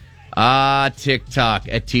TikTok.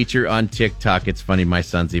 A teacher on TikTok. It's funny, my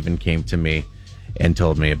sons even came to me and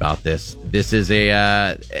told me about this. This is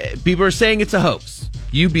people are saying it's a hoax.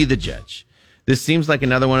 You be the judge. This seems like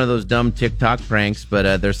another one of those dumb TikTok pranks,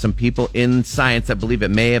 but there's some people in science that believe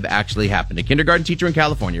it may have actually happened. A kindergarten teacher in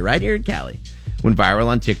California, right here in Cali, went viral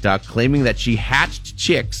on TikTok claiming that she hatched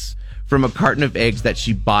chicks from a carton of eggs that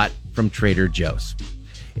she bought from Trader Joe's.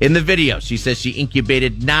 In the video, she says she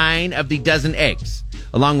incubated 9 of the dozen eggs,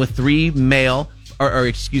 along with 3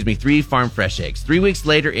 farm fresh eggs. 3 weeks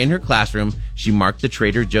later, in her classroom, she marked the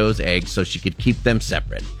Trader Joe's eggs so she could keep them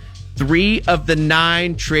separate. 3 of the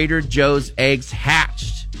 9 Trader Joe's eggs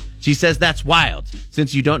hatched. She says that's wild,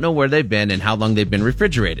 since you don't know where they've been and how long they've been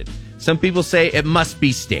refrigerated. Some people say it must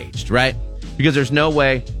be staged, right? Because there's no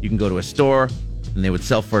way you can go to a store and they would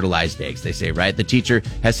sell fertilized eggs, they say, right? The teacher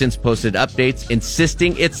has since posted updates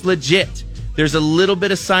insisting it's legit. There's a little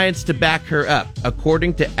bit of science to back her up,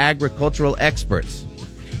 according to agricultural experts.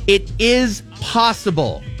 It is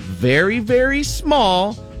possible, very, very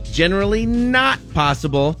small, generally not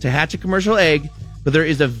possible to hatch a commercial egg, but there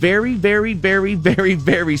is a very, very, very, very,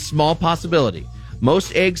 very small possibility.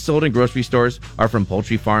 Most eggs sold in grocery stores are from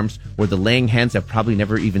poultry farms where the laying hens have probably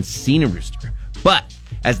never even seen a rooster. But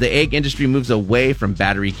as the egg industry moves away from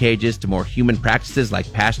battery cages to more human practices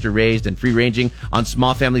like pasture-raised and free-ranging on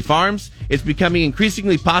small family farms, it's becoming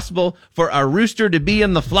increasingly possible for a rooster to be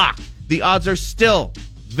in the flock. The odds are still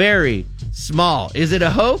very small. Is it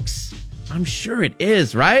a hoax? I'm sure it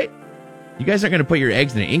is, right? You guys aren't going to put your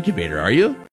eggs in an incubator, are you?